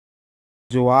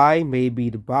July, maybe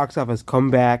the box office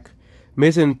comeback.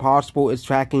 Mission Impossible is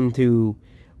tracking to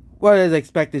what is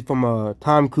expected from a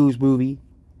Tom Cruise movie.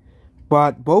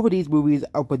 But both of these movies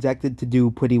are projected to do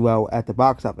pretty well at the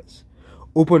box office.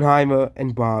 Oppenheimer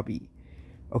and Barbie.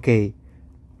 Okay.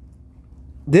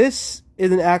 This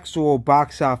is an actual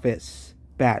box office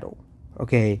battle.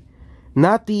 Okay.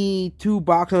 Not the two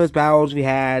box office battles we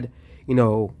had,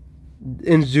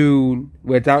 in June,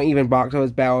 without even box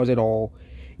office battles at all.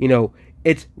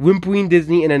 It's whimpering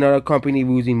Disney and another company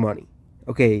losing money.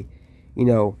 Okay.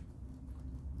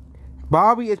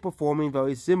 Barbie is performing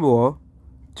very similar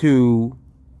to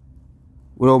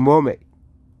Little Mermaid.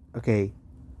 Okay.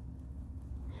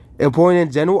 They're pulling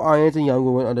in general audience and young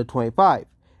women under 25.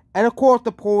 And of course,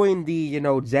 they're pulling the,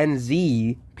 Gen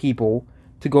Z people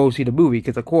to go see the movie.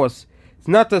 Because, of course, it's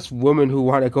not just women who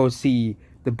want to go see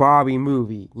the Barbie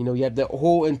movie. You have the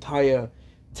whole entire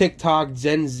TikTok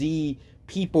Gen Z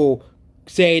people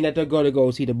saying that they're going to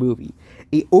go see the movie.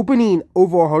 A opening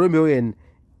over 100 million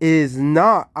is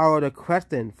not out of the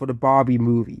question for the Barbie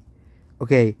movie.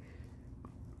 Okay.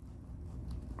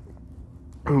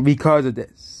 Because of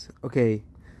this. Okay.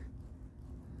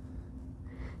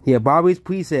 Yeah, Barbie's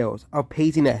pre-sales are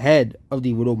pacing ahead of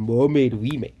the Little Mermaid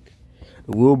remake.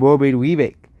 The Little Mermaid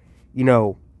remake,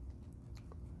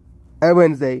 at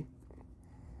Wednesday,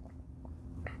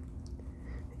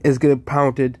 is going to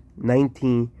pounded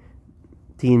 19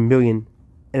 million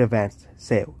in advanced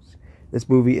sales. This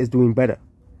movie is doing better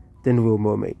than The Little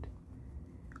Mermaid.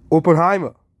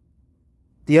 Oppenheimer,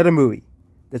 the other movie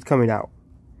that's coming out,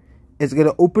 is going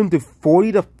to open to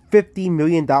 $40 to $50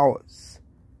 million.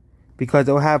 Because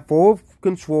they'll have full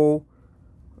control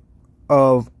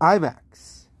of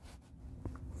IMAX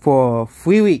for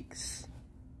 3 weeks.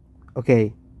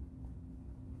 Okay.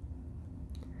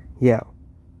 Yeah.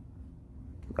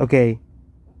 Okay.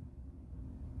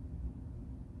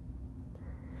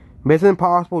 Mission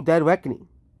Impossible Dead Reckoning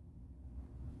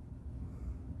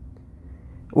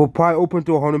will probably open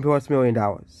to $100+ million.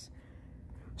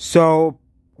 So,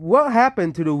 what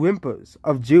happened to the whimpers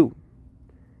of June?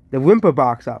 The whimper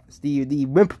box office, the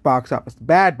wimp box office, the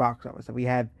bad box office that we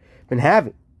have been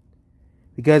having.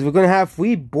 Because we're going to have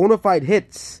 3 bona fide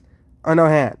hits on our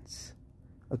hands.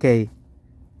 Okay.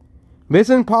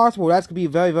 Mission Impossible, that's going to be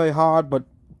very, very hard, but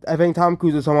I think Tom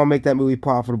Cruise will somehow make that movie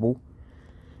profitable.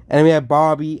 And then we have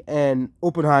Barbie and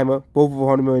Oppenheimer, both with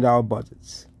 $100 million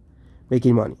budgets,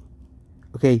 making money.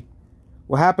 Okay.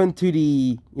 What happened to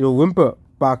the, whimper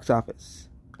box office?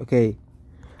 Okay.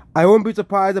 I won't be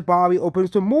surprised if Barbie opens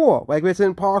to more, like Mission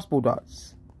Impossible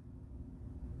does.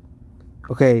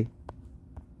 Okay.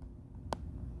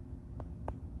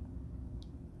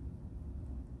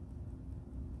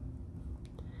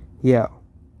 Yeah.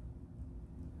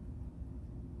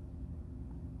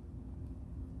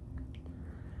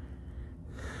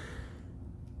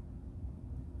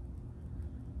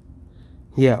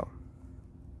 Yeah.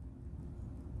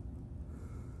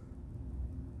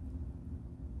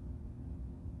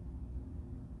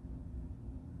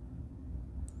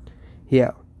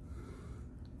 Yeah.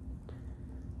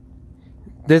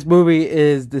 This movie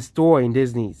is destroying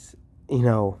Disney's,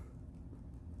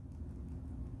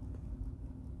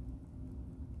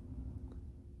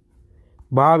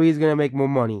 Barbie's gonna make more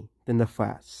money than the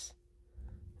Flash.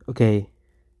 Okay.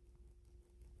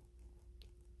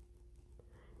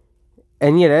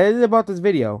 And yeah, that is about this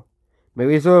video.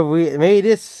 Maybe maybe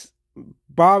this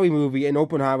Barbie movie and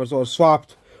Oppenheimer sort of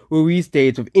swapped release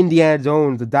dates with Indiana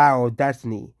Jones, The Dial of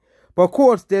Destiny. But of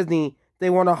course, Disney, they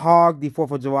want to hog the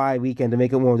 4th of July weekend to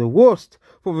make it one of the worst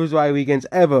 4th of July weekends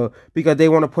ever, because they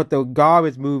want to put the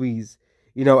garbage movies,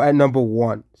 at number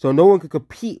 1. So no one could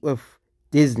compete with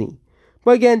Disney.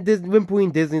 But again,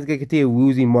 whimpering Disney's going to continue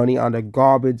losing money on the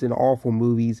garbage and awful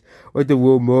movies, like the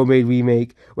Little Mermaid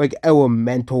remake, like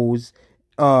Elementals,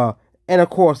 and of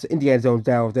course, Indiana Jones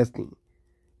Dial of Destiny.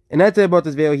 And that's it about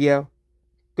this video here.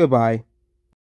 Goodbye.